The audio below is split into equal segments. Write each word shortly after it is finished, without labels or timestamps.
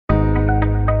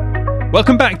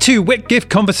Welcome back to Whitgift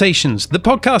Conversations, the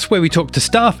podcast where we talk to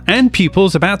staff and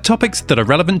pupils about topics that are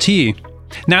relevant to you.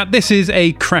 Now, this is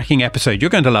a cracking episode. You're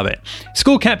going to love it.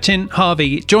 School Captain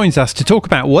Harvey joins us to talk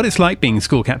about what it's like being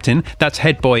school captain. That's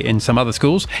head boy in some other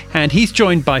schools. And he's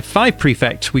joined by 5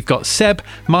 prefects. We've got Seb,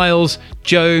 Miles,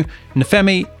 Joe,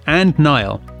 Nefemi, and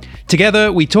Niall.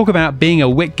 Together, we talk about being a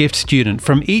Whitgift student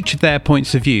from each of their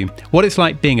points of view, what it's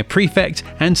like being a prefect,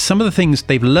 and some of the things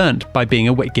they've learnt by being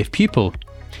a Whitgift pupil.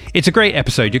 It's a great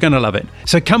episode, you're going to love it.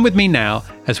 So come with me now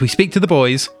as we speak to the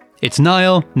boys. It's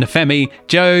Niall, Nefemi,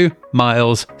 Joe,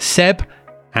 Miles, Seb,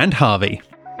 and Harvey.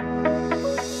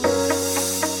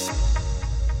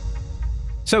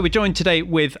 So we're joined today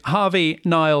with Harvey,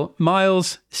 Niall,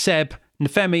 Miles, Seb,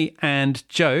 Nefemi, and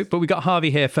Joe. But we got Harvey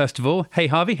here first of all. Hey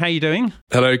Harvey, how you doing?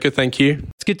 Hello, good, thank you.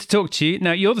 It's good to talk to you.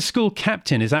 Now, you're the school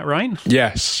captain, is that right?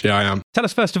 Yes, I am. Tell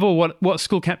us first of all what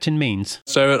school captain means.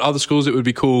 So at other schools it would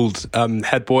be called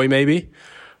head boy maybe.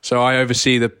 So I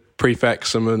oversee the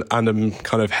prefects and I'm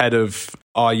kind of head of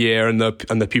our year and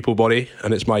the pupil body,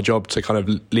 and it's my job to kind of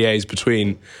liaise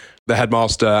between the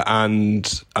headmaster and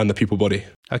the pupil body.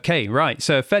 Okay, right.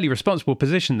 So a fairly responsible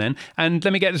position then. And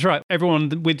let me get this right.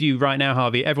 Everyone with you right now,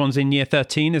 Harvey, everyone's in year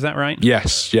 13, is that right?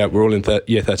 Yes, yeah, we're all in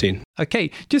year 13.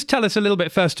 Okay, just tell us a little bit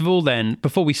first of all then,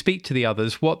 before we speak to the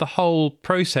others, what the whole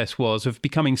process was of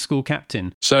becoming school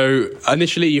captain. So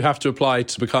initially you have to apply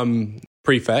to become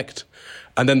prefect,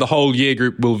 and then the whole year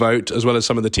group will vote, as well as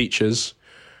some of the teachers.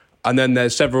 And then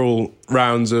there's several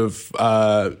rounds of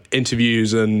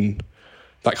interviews and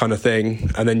that kind of thing.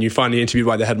 And then you finally interviewed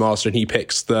by the headmaster, and he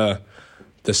picks the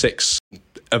 6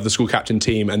 of the school captain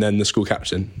team and then the school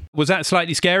captain. Was that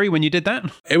slightly scary when you did that?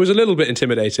 It was a little bit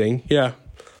intimidating, yeah.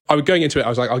 I was going into it, I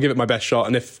was like, I'll give it my best shot.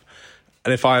 And if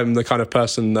I'm the kind of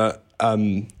person that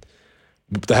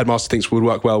the headmaster thinks would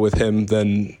work well with him,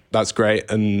 then that's great.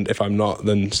 And if I'm not,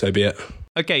 then so be it.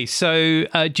 Okay, so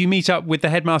do you meet up with the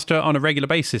headmaster on a regular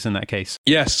basis in that case?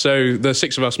 Yes, so the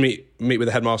 6 of us meet with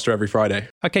the headmaster every Friday.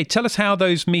 Okay, tell us how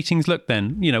those meetings look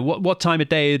then. You know, what time of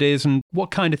day it is and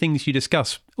what kind of things you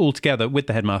discuss all together with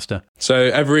the headmaster. So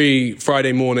every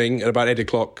Friday morning at about 8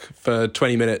 o'clock for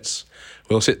 20 minutes,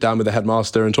 we'll sit down with the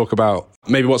headmaster and talk about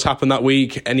maybe what's happened that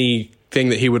week, anything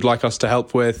that he would like us to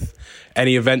help with,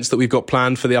 any events that we've got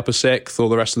planned for the upper 6th or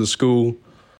the rest of the school,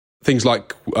 things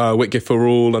like Whitgift for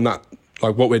All and that,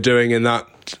 like what we're doing in that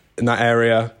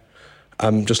area.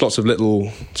 Just lots of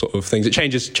little sort of things. It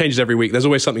changes every week. There's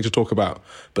always something to talk about,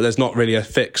 but there's not really a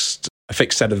fixed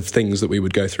set of things that we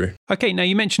would go through. Okay, now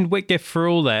you mentioned Whitgift for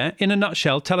All there. In a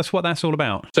nutshell, tell us what that's all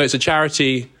about. So it's a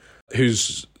charity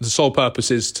whose the sole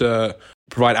purpose is to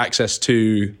provide access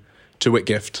to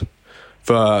Whitgift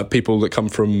for people that come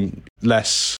from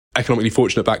less economically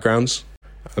fortunate backgrounds.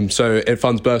 So it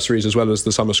funds bursaries as well as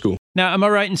the summer school. Now, am I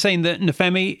right in saying that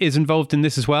Nefemi is involved in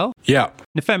this as well? Yeah.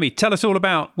 Nefemi, tell us all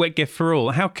about Whitgift for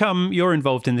All. How come you're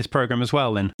involved in this programme as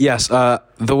well then? Yes,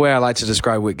 the way I like to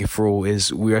describe Whitgift for All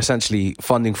is we're essentially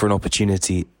funding for an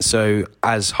opportunity. So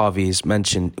as Harvey has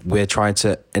mentioned, we're trying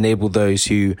to enable those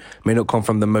who may not come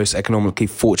from the most economically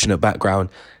fortunate background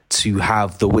to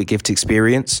have the Whitgift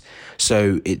experience.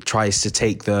 So it tries to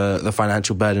take the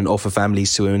financial burden off of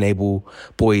families to enable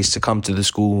boys to come to the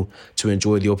school, to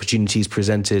enjoy the opportunities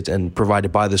presented and provided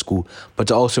by the school, but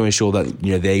to also ensure that,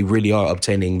 you know, they really are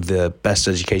obtaining the best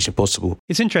education possible.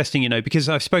 It's interesting, you know, because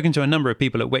I've spoken to a number of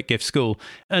people at Whitgift School.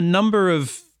 A number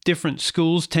of different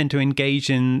schools tend to engage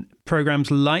in programs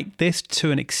like this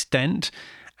to an extent.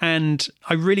 And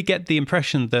I really get the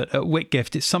impression that at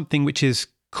Whitgift, it's something which is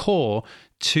core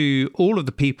to all of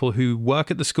the people who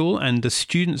work at the school and the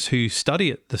students who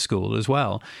study at the school as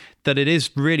well, that it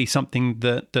is really something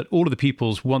that all of the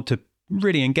pupils want to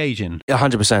really engage in.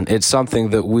 100%. It's something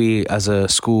that we as a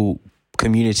school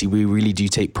community, we really do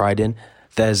take pride in.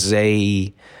 There's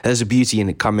a beauty in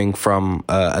it coming from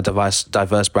a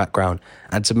diverse background,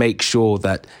 and to make sure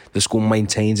that the school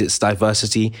maintains its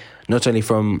diversity, not only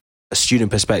from a student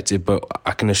perspective, but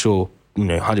I can assure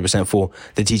 100% for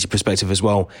the teacher perspective as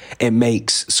well. It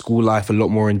makes school life a lot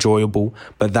more enjoyable,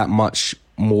 but that much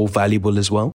more valuable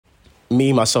as well.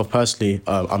 Me, myself personally,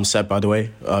 I'm Seb, by the way,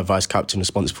 vice captain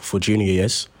responsible for junior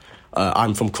years.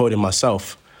 I'm from Croydon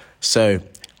myself, so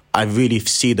I really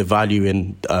see the value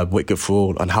in Whitgift for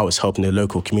All and how it's helping the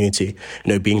local community.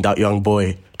 Being that young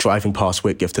boy driving past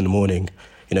Whitgift in the morning,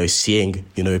 seeing,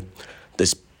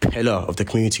 this pillar of the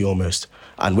community almost.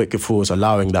 And Whitgift for All is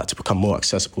allowing that to become more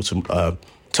accessible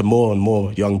to more and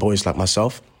more young boys like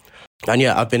myself. And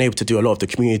yeah, I've been able to do a lot of the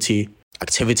community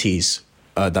activities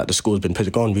that the school has been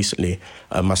putting on recently.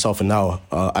 Myself and Now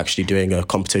are actually doing a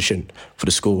competition for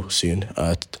the school soon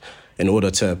in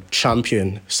order to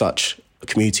champion such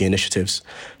community initiatives.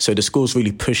 So the school's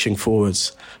really pushing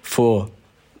forwards for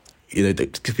the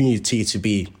community to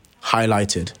be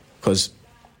highlighted, because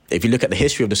if you look at the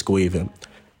history of the school, even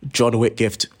John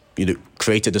Whitgift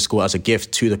created the school as a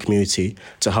gift to the community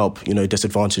to help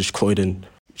disadvantaged Croydon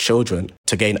children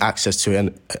to gain access to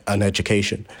an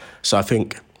education. So I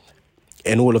think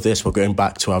in all of this, we're going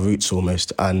back to our roots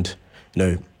almost, and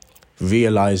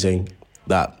realising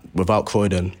that without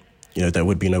Croydon, there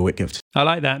would be no Whitgift. I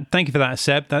like that. Thank you for that,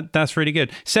 Seb. That's really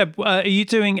good. Seb, are you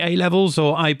doing A-levels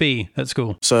or IB at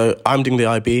school? So I'm doing the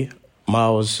IB.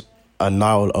 Miles and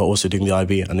Niall are also doing the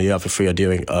IB, and the other three are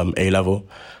doing A-level.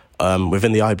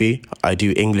 Within the IB, I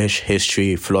do English,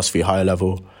 history, philosophy higher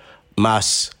level,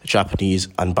 maths, Japanese,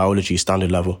 and biology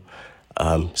standard level.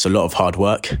 It's a lot of hard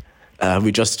work.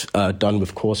 We just done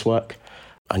with coursework.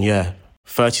 And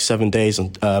 37 days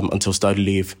until study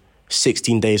leave,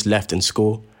 16 days left in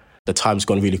school. The time's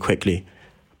gone really quickly.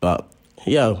 But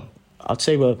I'd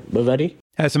say we're ready.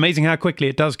 It's amazing how quickly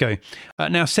it does go.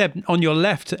 Now, Seb, on your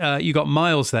left, you got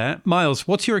Miles there. Miles,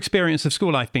 what's your experience of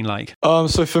school life been like?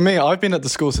 So for me, I've been at the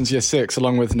school since year 6,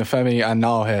 along with Nafemi and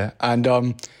Niall here.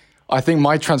 And I think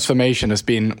my transformation has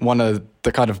been one of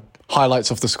the kind of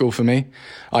highlights of the school for me.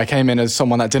 I came in as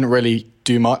someone that didn't really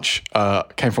do much,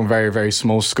 came from a very, very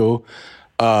small school,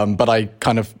 but I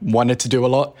kind of wanted to do a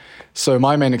lot. So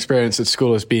my main experience at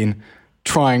school has been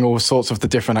trying all sorts of the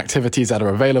different activities that are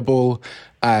available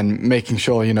and making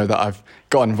sure, that I've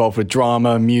got involved with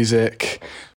drama, music,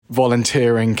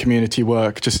 volunteering, community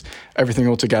work, just everything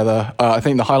all together. I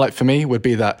think the highlight for me would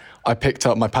be that I picked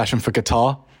up my passion for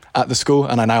guitar at the school,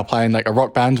 and I now play in a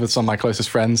rock band with some of my closest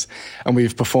friends, and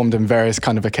we've performed in various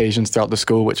kind of occasions throughout the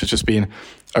school, which has just been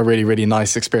a really, really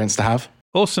nice experience to have.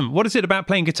 Awesome. What is it about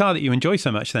playing guitar that you enjoy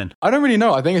so much then? I don't really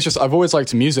know. I think it's just I've always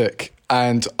liked music,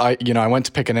 and I went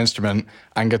to pick an instrument,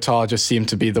 and guitar just seemed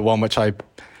to be the one which I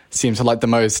seem to like the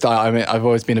most. I mean, I've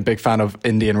always been a big fan of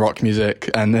Indian rock music,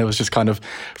 and it was just kind of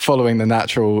following the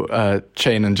natural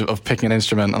chain of picking an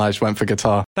instrument, and I just went for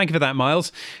guitar. Thank you for that,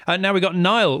 Miles. Now we've got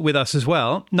Niall with us as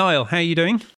well. Niall, how are you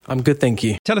doing? I'm good, thank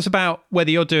you. Tell us about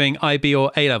whether you're doing IB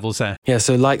or A-levels there. Yeah,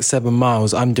 so like Seb and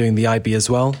Miles, I'm doing the IB as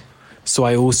well. So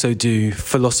I also do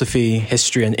philosophy,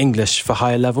 history and English for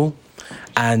higher level,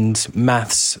 and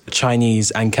maths,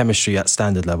 Chinese and chemistry at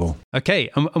standard level.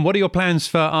 Okay, and what are your plans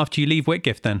for after you leave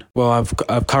Whitgift then? Well,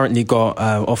 I've currently got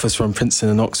offers from Princeton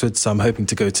and Oxford, so I'm hoping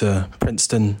to go to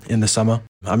Princeton in the summer.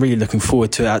 I'm really looking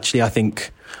forward to it, actually. I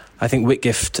think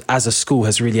Whitgift as a school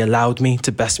has really allowed me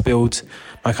to best build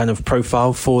my kind of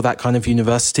profile for that kind of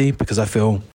university, because I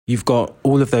feel you've got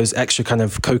all of those extra kind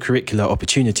of co-curricular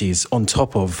opportunities on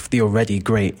top of the already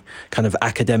great kind of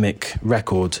academic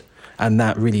record, and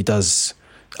that really does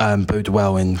bode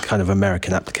well in kind of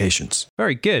American applications.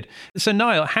 Very good. So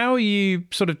Niall, how are you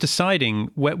sort of deciding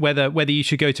whether you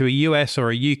should go to a US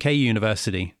or a UK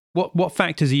university? What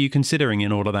factors are you considering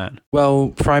in all of that?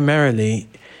 Well, primarily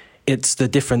it's the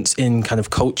difference in kind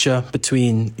of culture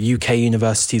between UK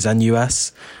universities and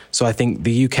US. So I think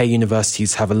the UK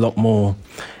universities have a lot more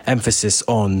emphasis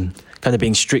on kind of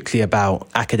being strictly about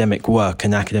academic work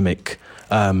and academic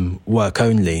work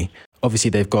only.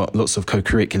 Obviously, they've got lots of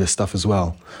co-curricular stuff as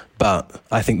well. But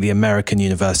I think the American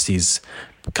universities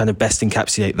kind of best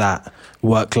encapsulate that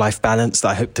work-life balance that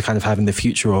I hope to kind of have in the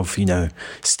future of,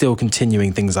 still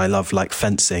continuing things I love like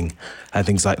fencing and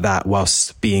things like that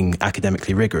whilst being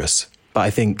academically rigorous. But I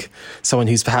think someone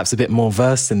who's perhaps a bit more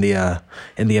versed in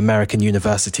the American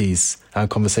universities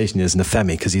conversation is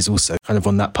Nafemi, because he's also kind of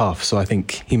on that path. So I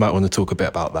think he might want to talk a bit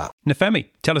about that. Nafemi,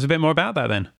 tell us a bit more about that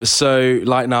then. So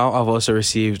like now, I've also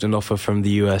received an offer from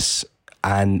the US,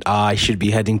 and I should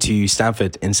be heading to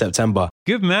Stanford in September.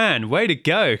 Good man. Way to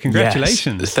go.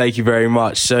 Congratulations. Yes, thank you very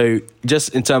much. So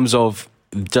just in terms of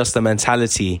just the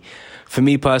mentality, for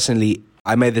me personally,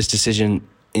 I made this decision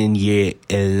in year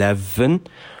 11,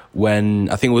 when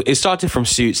I think it started from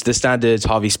Suits, the standards,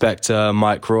 Harvey Specter,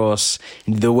 Mike Ross,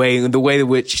 the way in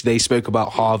which they spoke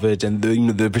about Harvard and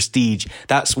the prestige.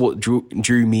 That's what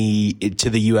drew me to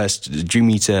the US, drew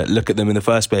me to look at them in the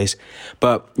first place.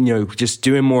 But just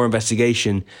doing more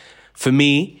investigation. For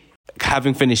me,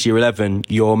 having finished year 11,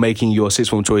 you're making your sixth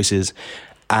form choices,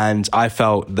 and I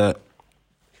felt that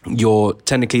you're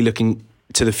technically looking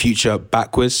to the future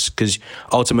backwards, because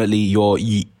ultimately your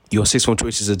sixth form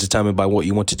choices are determined by what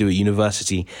you want to do at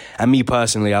university. And me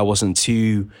personally, I wasn't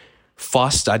too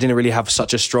fussed. I didn't really have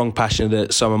such a strong passion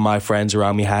that some of my friends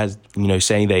around me had,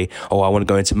 saying I want to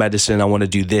go into medicine, I want to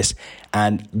do this.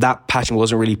 And that passion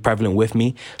wasn't really prevalent with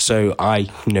me. So I,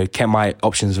 kept my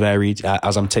options varied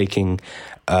as I'm taking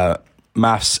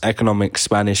maths, economics,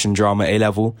 Spanish, and drama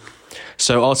A-level.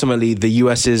 So ultimately, the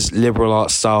US's liberal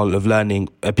arts style of learning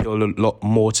appealed a lot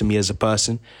more to me as a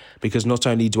person, because not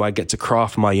only do I get to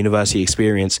craft my university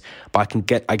experience, but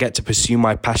I get to pursue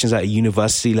my passions at a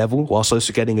university level whilst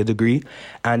also getting a degree.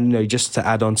 And just to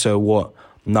add on to what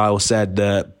Niall said,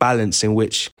 the balance in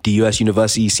which the US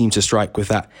universities seem to strike with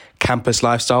that campus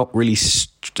lifestyle really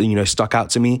stuck out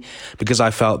to me, because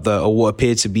I felt that, or what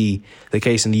appeared to be the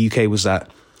case in the UK, was that,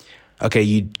 okay,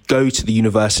 you go to the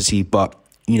university, but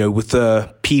with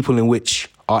the people in which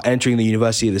are entering the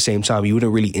university at the same time, you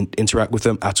wouldn't really interact with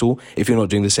them at all if you're not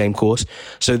doing the same course.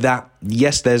 So that,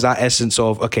 yes, there's that essence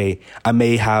of, okay, I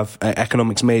may have an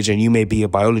economics major and you may be a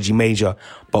biology major,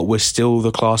 but we're still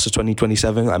the class of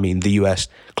 2027. I mean, the US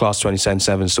class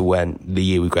 2027, so when the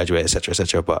year we graduate, etc.,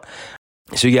 etc. But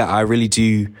so yeah, I really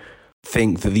do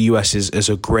think that the US is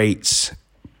a great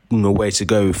way to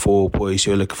go for boys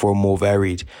who are looking for a more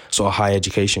varied sort of higher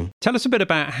education. Tell us a bit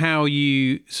about how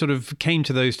you sort of came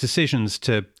to those decisions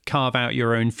to carve out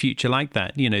your own future like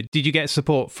that. Did you get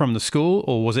support from the school,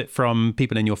 or was it from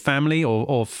people in your family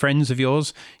or friends of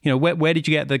yours? Where did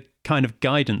you get the kind of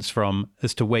guidance from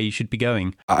as to where you should be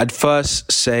going? I'd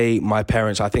first say my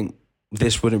parents. I think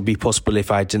this wouldn't be possible if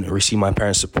I didn't receive my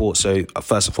parents' support. So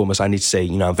first and foremost, I need to say,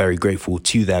 I'm very grateful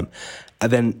to them.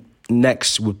 And then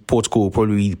next with protocol will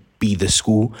probably be the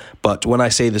school. But when I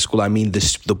say the school, I mean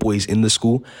the boys in the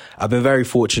school. I've been very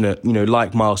fortunate,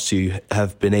 like Miles, to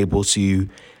have been able to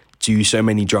do so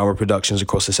many drama productions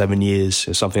across the 7 years,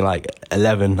 something like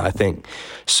 11, I think.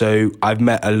 So I've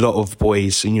met a lot of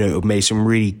boys, who've made some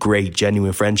really great,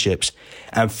 genuine friendships.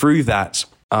 And through that,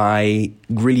 I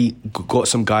really got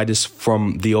some guidance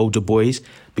from the older boys,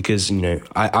 because,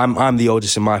 I'm the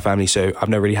oldest in my family, so I've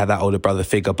never really had that older brother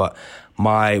figure. But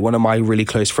one of my really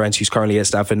close friends who's currently at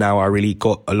Stanford now, I really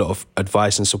got a lot of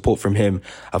advice and support from him.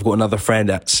 I've got another friend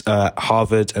at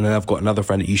Harvard, and then I've got another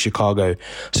friend at U Chicago.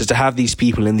 So to have these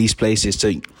people in these places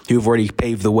who've already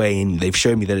paved the way and they've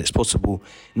shown me that it's possible,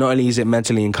 not only is it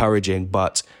mentally encouraging,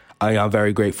 but I'm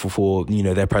very grateful for,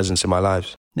 their presence in my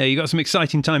lives. Yeah, you've got some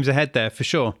exciting times ahead there for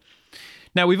sure.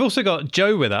 Now, we've also got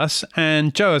Joe with us.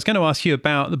 And Joe, I was going to ask you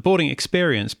about the boarding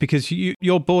experience, because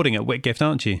you're boarding at Whitgift,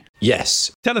 aren't you?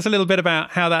 Yes. Tell us a little bit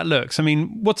about how that looks. I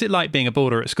mean, what's it like being a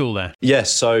boarder at school there?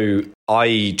 Yes, so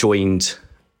I joined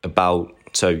at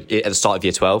the start of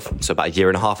year 12, so about a year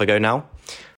and a half ago now.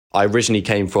 I originally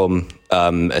came from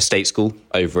a state school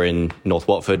over in North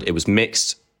Watford. It was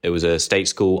mixed. It was a state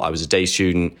school. I was a day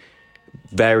student.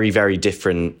 Very, very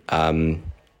different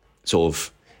sort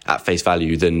of at face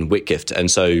value than Whitgift. And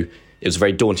so it was a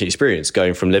very daunting experience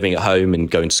going from living at home and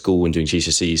going to school and doing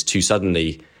GCSEs to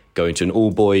suddenly going to an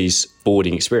all-boys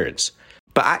boarding experience.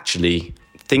 But actually,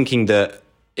 thinking that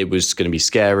it was going to be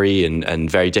scary and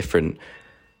very different,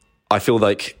 I feel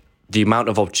like the amount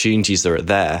of opportunities that are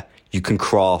there, you can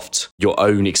craft your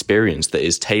own experience that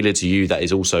is tailored to you, that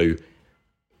is also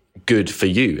good for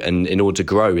you, and in order to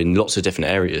grow in lots of different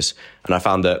areas. And I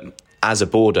found that as a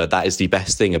boarder, that is the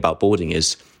best thing about boarding,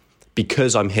 is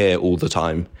because I'm here all the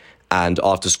time and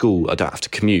after school I don't have to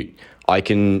commute. I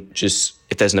can just,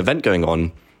 if there's an event going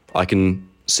on, I can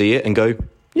see it and go,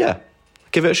 yeah,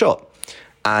 give it a shot.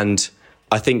 And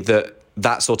I think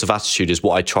that sort of attitude is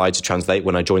what I tried to translate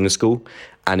when I joined the school.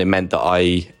 And it meant that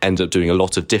I ended up doing a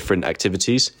lot of different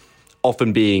activities,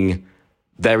 often being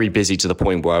very busy to the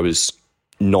point where I was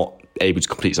not able to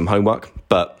complete some homework.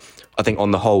 But I think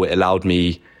on the whole, it allowed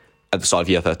me at the start of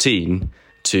year 13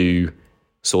 to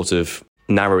sort of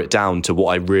narrow it down to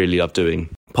what I really love doing.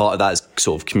 Part of that is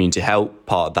sort of community help.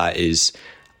 Part of that is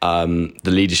the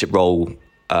leadership role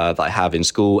that I have in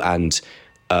school. And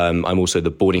I'm also the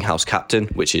boarding house captain,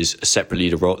 which is a separate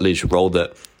leadership role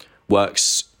that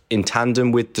works in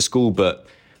tandem with the school, but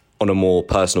on a more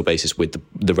personal basis with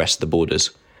the rest of the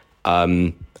boarders.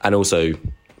 And also,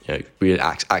 we had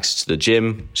access to the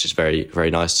gym, which is very, very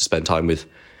nice to spend time with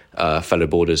fellow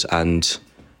boarders, and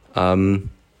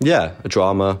a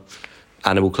drama,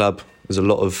 animal club. There's a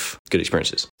lot of good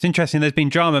experiences. It's interesting. There's been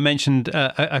drama mentioned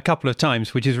a couple of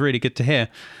times, which is really good to hear.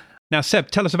 Now,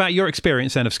 Seb, tell us about your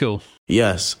experience then of school.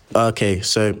 Yes. Okay.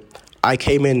 So I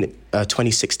came in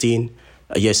 2016,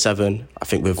 year 7, I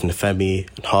think with Nefemi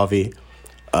and Harvey,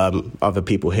 other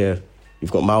people here.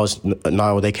 You've got Miles,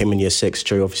 Niall, they came in year 6.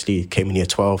 Joe obviously came in year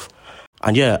 12.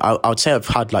 And yeah, I would say I've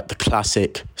had like the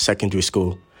classic secondary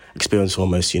school experience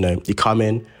almost. You come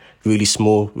in really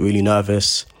small, really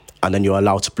nervous, and then you're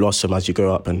allowed to blossom as you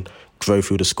grow up and grow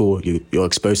through the school. You're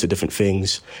exposed to different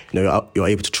things. You're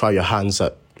able to try your hands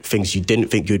at things you didn't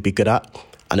think you'd be good at,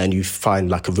 and then you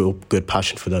find like a real good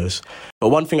passion for those. But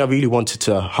one thing I really wanted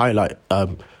to highlight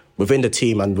within the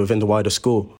team and within the wider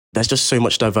school, there's just so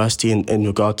much diversity in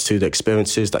regards to the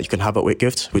experiences that you can have at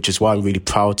Whitgift, which is why I'm really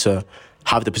proud to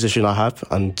have the position I have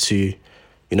and to,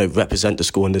 represent the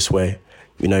school in this way.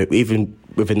 Even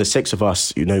within the 6 of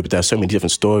us, there are so many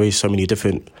different stories, so many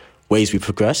different ways we've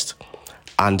progressed.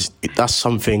 And that's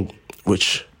something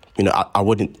which, I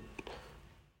wouldn't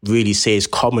really say is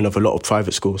common of a lot of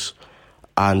private schools.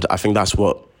 And I think that's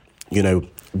what,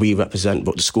 we represent,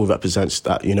 what the school represents,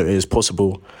 that, it is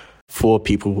possible for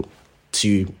people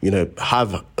to,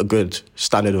 have a good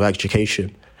standard of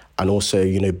education and also,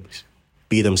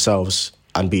 be themselves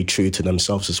and be true to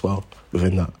themselves as well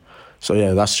within that. So,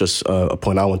 yeah, that's just a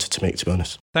point I wanted to make, to be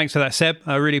honest. Thanks for that, Seb.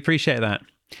 I really appreciate that.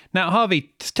 Now,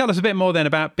 Harvey, just tell us a bit more then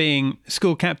about being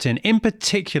school captain. In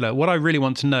particular, what I really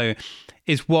want to know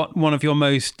is what one of your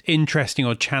most interesting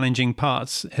or challenging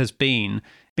parts has been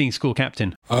being school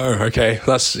captain. Oh, okay.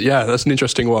 That's an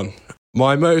interesting one.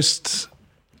 I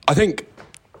think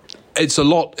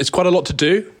it's quite a lot to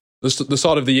do. The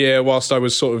start of the year, whilst I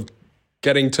was sort of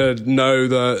getting to know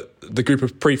the group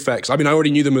of prefects, I mean, I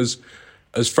already knew them as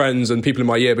friends and people in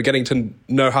my year, but getting to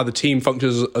know how the team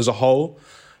functions as a whole,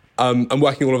 and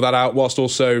working all of that out whilst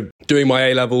also doing my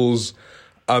A-levels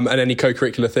and any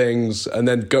co-curricular things, and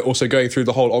then also going through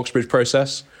the whole Oxbridge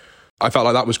process. I felt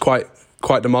like that was quite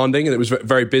demanding, and it was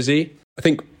very busy. I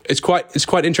think it's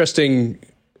quite interesting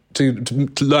to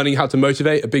learning how to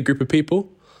motivate a big group of people,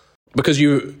 because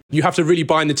you have to really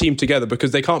bind the team together,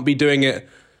 because they can't be doing it.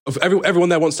 Everyone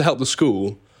there wants to help the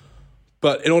school,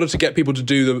 but in order to get people to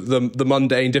do the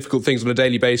mundane, difficult things on a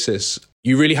daily basis,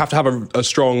 you really have to have a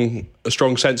strong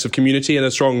sense of community and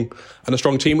a strong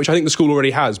team, which I think the school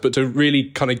already has. But to really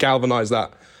kind of galvanise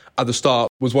that at the start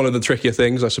was one of the trickier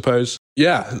things, I suppose.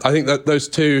 Yeah, I think that those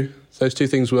two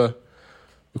things were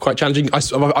quite challenging.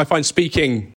 I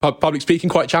find public speaking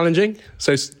quite challenging.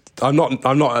 So I'm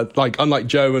not like, unlike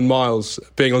Joe and Miles,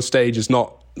 being on stage is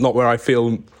not where I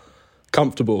feel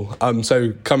comfortable.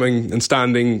 So coming and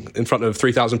standing in front of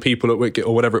 3,000 people at Whitgift,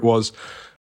 or whatever it was,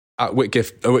 at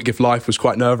Whitgift Life, was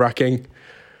quite nerve-wracking.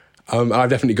 I've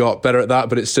definitely got better at that,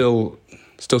 but it's still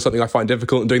something I find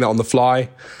difficult, and doing that on the fly,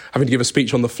 having to give a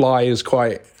speech on the fly is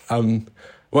quite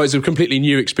it's a completely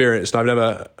new experience, and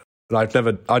I'd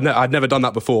never done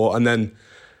that before, and then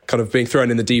kind of being thrown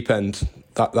in the deep end,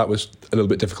 that was a little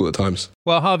bit difficult at times.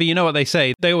 Well, Harvey, you know what they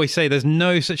say. They always say there's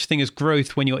no such thing as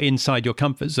growth when you're inside your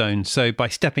comfort zone. So by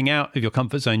stepping out of your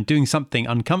comfort zone, doing something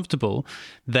uncomfortable,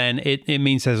 then it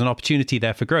means there's an opportunity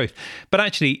there for growth. But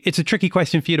actually, it's a tricky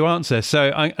question for you to answer.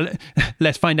 So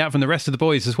let's find out from the rest of the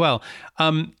boys as well.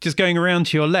 Just going around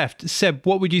to your left, Seb,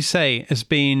 what would you say has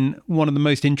been one of the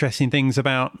most interesting things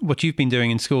about what you've been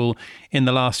doing in school in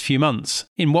the last few months?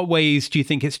 In what ways do you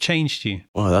think it's changed you?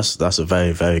 Well, that's a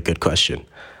very, very good question.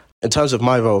 In terms of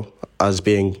my role as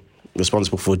being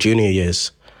responsible for junior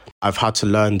years, I've had to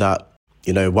learn that,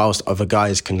 whilst other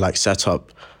guys can like set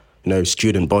up,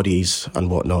 student bodies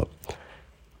and whatnot,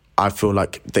 I feel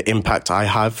like the impact I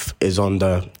have is in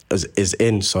the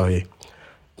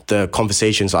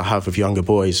conversations I have with younger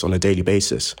boys on a daily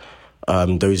basis.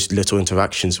 Those little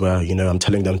interactions where, I'm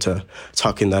telling them to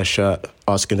tuck in their shirt,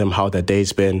 asking them how their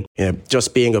day's been,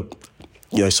 just being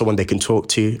someone they can talk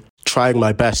to, trying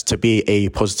my best to be a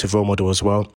positive role model as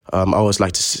well. I always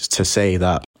like to say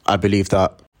that I believe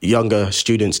that younger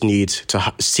students need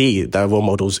to see their role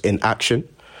models in action.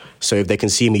 So if they can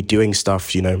see me doing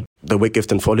stuff, the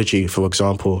Whitgift anthology, for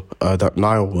example, that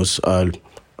Niall was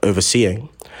overseeing,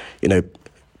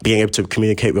 being able to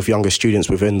communicate with younger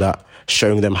students within that,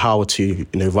 showing them how to,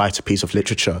 write a piece of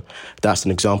literature, that's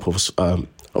an example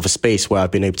of a space where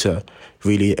I've been able to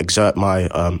really exert my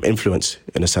influence,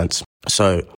 in a sense.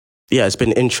 So, yeah, it's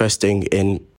been interesting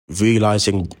in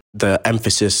realising the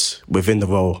emphasis within the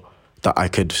role that I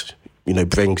could,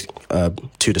 bring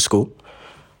to the school,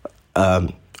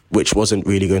 which wasn't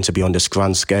really going to be on this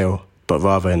grand scale, but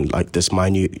rather in like this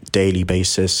minute daily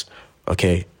basis.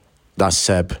 Okay, that's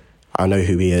Seb. I know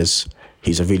who he is.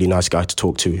 He's a really nice guy to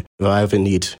talk to. If I ever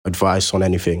need advice on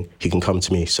anything, he can come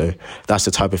to me. So that's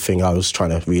the type of thing I was trying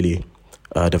to really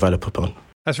develop upon.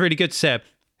 That's really good, Seb.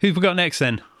 Who've we got next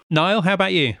then? Niall, how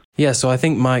about you? Yeah, so I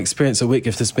think my experience at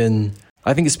Whitgift has been,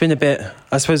 a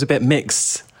bit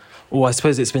mixed. Or I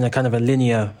suppose it's been a kind of a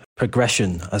linear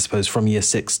progression, from year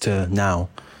 6 to now.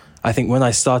 I think when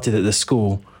I started at the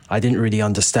school, I didn't really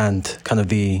understand kind of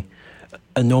the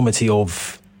enormity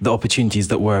of the opportunities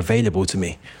that were available to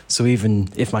me. So even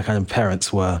if my kind of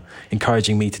parents were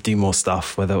encouraging me to do more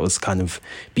stuff, whether it was kind of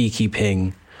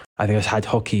beekeeping, I think I had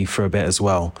hockey for a bit as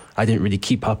well, I didn't really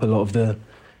keep up a lot of the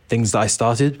things that I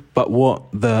started. But what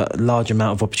the large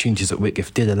amount of opportunities at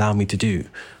Whitgift did allow me to do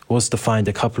was to find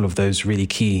a couple of those really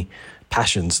key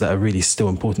passions that are really still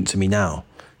important to me now.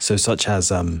 So such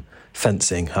as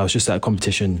fencing. I was just at a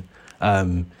competition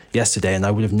yesterday, and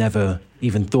I would have never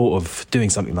even thought of doing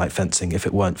something like fencing if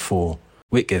it weren't for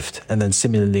Whitgift. And then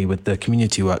similarly with the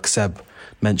community work Seb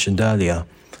mentioned earlier,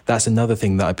 that's another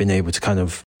thing that I've been able to kind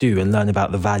of do and learn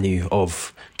about the value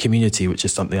of community, which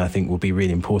is something I think will be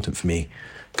really important for me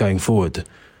going forward.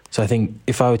 So I think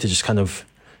if I were to just kind of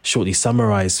shortly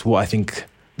summarize what I think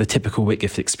the typical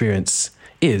Whitgift experience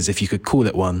is, if you could call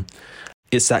it one,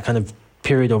 it's that kind of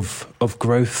period of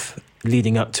growth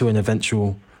leading up to an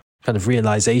eventual kind of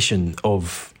realization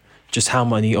of just how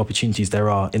many opportunities there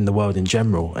are in the world in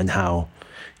general and how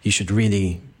you should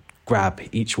really grab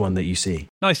each one that you see.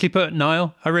 Nicely put,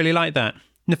 Niall. I really like that.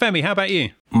 Nafemi, how about you?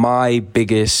 My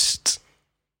biggest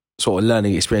sort of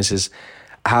learning experience is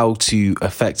how to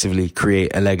effectively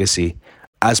create a legacy.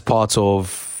 As part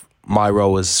of my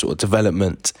role as sort of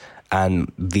development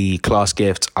and the class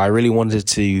gift, I really wanted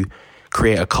to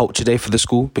create a culture day for the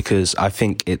school, because I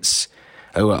think it's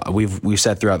we've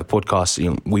said throughout the podcast, you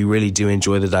know, we really do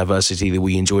enjoy the diversity that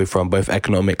we enjoy from both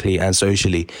economically and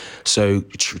socially. So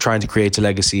trying to create a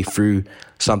legacy through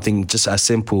something just as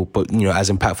simple but, you know, as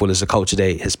impactful as a culture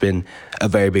day has been a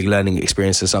very big learning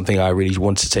experience, and something I really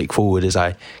want to take forward as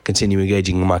I continue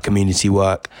engaging in my community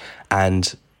work.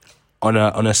 And on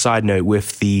a side note,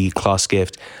 with the class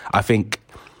gift, I think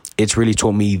it's really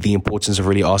taught me the importance of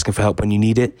really asking for help when you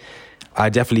need it. I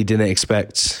definitely didn't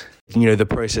expect, you know, the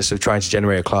process of trying to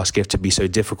generate a class gift to be so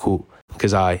difficult,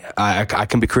 because I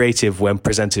can be creative when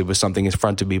presented with something in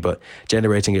front of me, but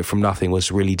generating it from nothing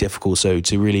was really difficult. So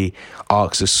to really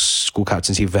ask the school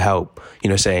captaincy for help, you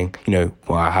know, saying, you know,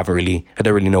 well, I don't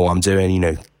really know what I'm doing, you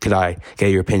know, could I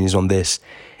get your opinions on this?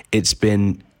 It's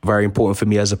been very important for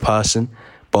me as a person,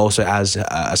 but also as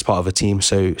part of a team.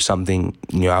 So something,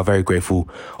 you know, I'm very grateful,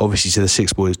 obviously, to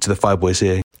the 5 boys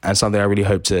here, and something I really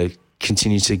hope to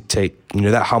continue to take, you know,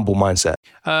 that humble mindset.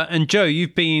 And Joe,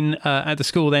 you've been at the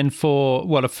school then for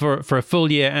a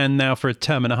full year and now for a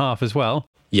term and a half as well.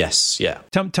 Yes, yeah.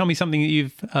 Tell me something that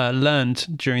you've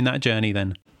learned during that journey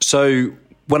then. So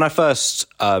when I first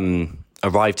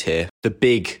arrived here, the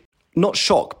big, not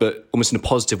shock, but almost in a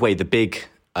positive way, the big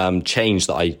change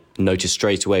that I noticed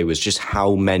straight away was just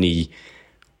how many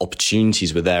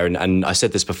opportunities were there. And I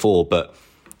said this before, but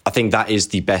I think that is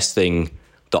the best thing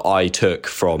that I took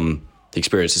from the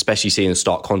experience, especially seeing the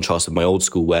stark contrast of my old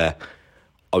school, where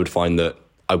I would find that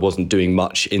I wasn't doing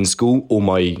much in school. All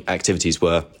my activities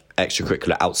were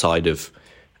extracurricular outside of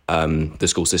the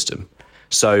school system.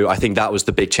 So I think that was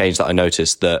the big change that I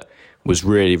noticed that was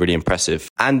really, really impressive.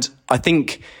 And I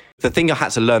think the thing I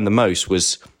had to learn the most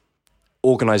was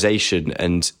organisation,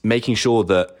 and making sure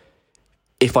that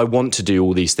if I want to do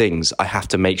all these things, I have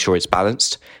to make sure it's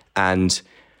balanced. And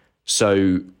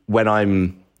so when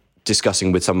I'm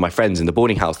discussing with some of my friends in the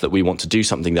boarding house that we want to do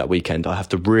something that weekend, I have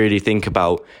to really think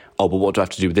about, oh, but what do I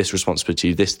have to do with this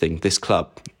responsibility, this thing, this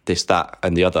club, this, that,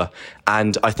 and the other.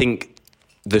 And I think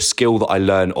the skill that I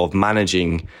learned of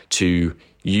managing to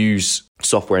use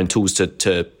software and tools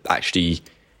to actually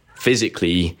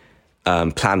physically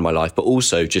plan my life, but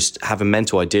also just have a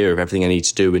mental idea of everything I need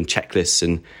to do and checklists,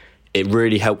 and it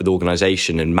really helped with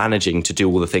organisation and managing to do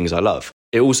all the things I love.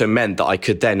 It also meant that I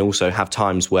could then also have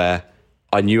times where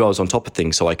I knew I was on top of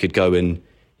things, so I could go and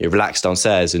relax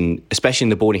downstairs. And especially in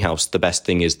the boarding house, the best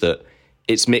thing is that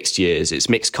it's mixed years, it's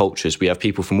mixed cultures. We have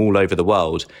people from all over the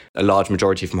world, a large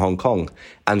majority from Hong Kong.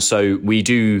 And so we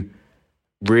do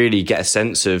really get a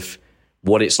sense of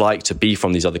what it's like to be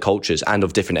from these other cultures and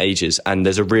of different ages. And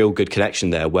there's a real good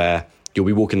connection there, where you'll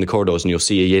be walking the corridors and you'll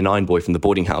see a year 9 boy from the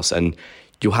boarding house, and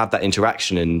you'll have that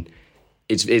interaction. And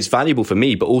it's valuable for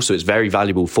me, but also it's very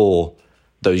valuable for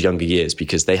those younger years,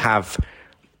 because they have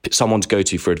someone to go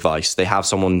to for advice. They have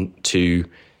someone to,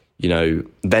 you know,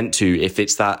 vent to if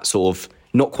it's that sort of,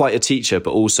 not quite a teacher,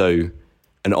 but also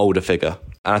an older figure.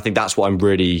 And I think that's what I'm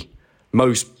really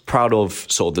most proud of,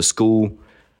 sort of the school.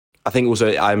 I think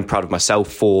also I'm proud of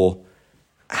myself for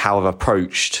how I've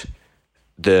approached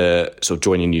the sort of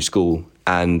joining a new school.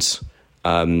 And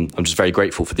I'm just very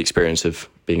grateful for the experience of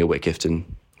being a Whitgift and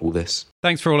all this.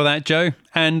 Thanks for all of that, Joe.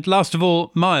 And last of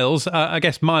all, Miles. I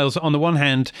guess, Miles, on the one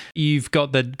hand, you've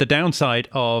got the downside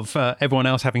of everyone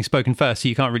else having spoken first, so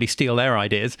you can't really steal their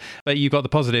ideas. But you've got the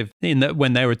positive in that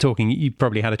when they were talking, you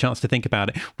probably had a chance to think about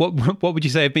it. What would you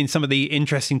say have been some of the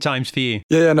interesting times for you?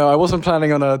 Yeah, no, I wasn't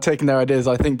planning on taking their ideas.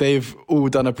 I think they've all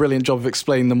done a brilliant job of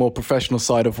explaining the more professional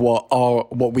side of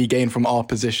what we gain from our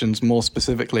positions more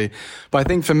specifically. But I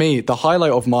think for me, the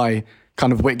highlight of my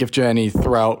kind of Whitgift journey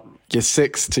throughout year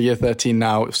 6 to year 13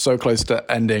 now, so close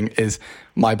to ending, is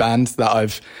my band that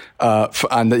I've,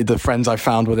 and the friends I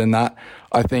found within that.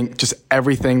 I think just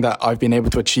everything that I've been able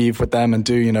to achieve with them and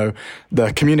do, you know,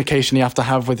 the communication you have to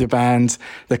have with your band,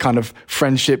 the kind of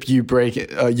friendship you bring,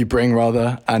 and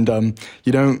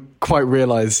you don't quite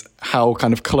realize how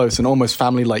kind of close and almost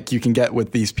family-like you can get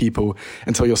with these people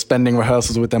until you're spending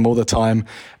rehearsals with them all the time.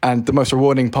 And the most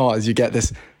rewarding part is you get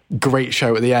this great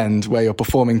show at the end where you're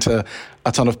performing to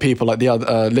a ton of people. Like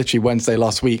literally Wednesday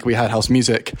last week, we had house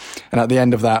music, and at the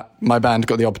end of that, my band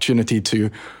got the opportunity to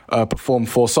perform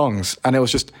 4 songs, and it was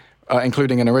just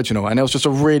including an original, and it was just a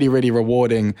really, really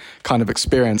rewarding kind of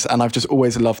experience. And I've just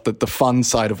always loved the fun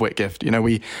side of Whitgift. You know,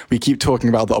 we keep talking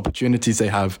about the opportunities they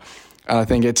have, and I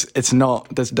think it's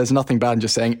not, there's nothing bad in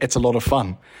just saying it's a lot of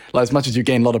fun. Like, as much as you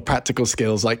gain a lot of practical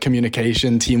skills like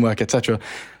communication, teamwork, etc.,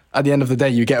 at the end of the day,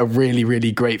 you get a really,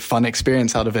 really great fun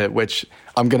experience out of it, which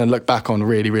I'm going to look back on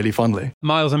really, really fondly.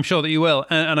 Miles, I'm sure that you will,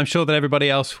 and I'm sure that everybody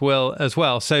else will as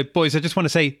well. So, boys, I just want to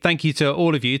say thank you to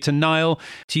all of you, to Niall,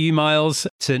 to you, Miles,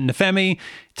 to Nefemi,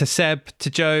 to Seb, to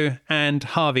Joe, and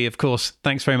Harvey, of course.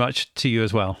 Thanks very much to you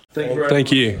as well.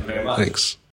 Thank you.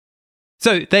 Thanks.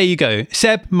 So there you go.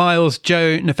 Seb, Miles,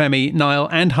 Joe, Nefemi, Niall,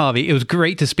 and Harvey. It was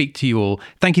great to speak to you all.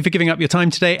 Thank you for giving up your time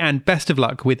today, and best of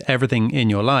luck with everything in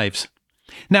your lives.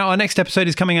 Now, our next episode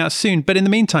is coming out soon, but in the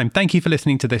meantime, thank you for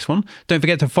listening to this one. Don't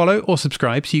forget to follow or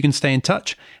subscribe so you can stay in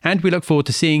touch, and we look forward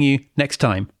to seeing you next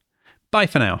time. Bye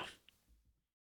for now.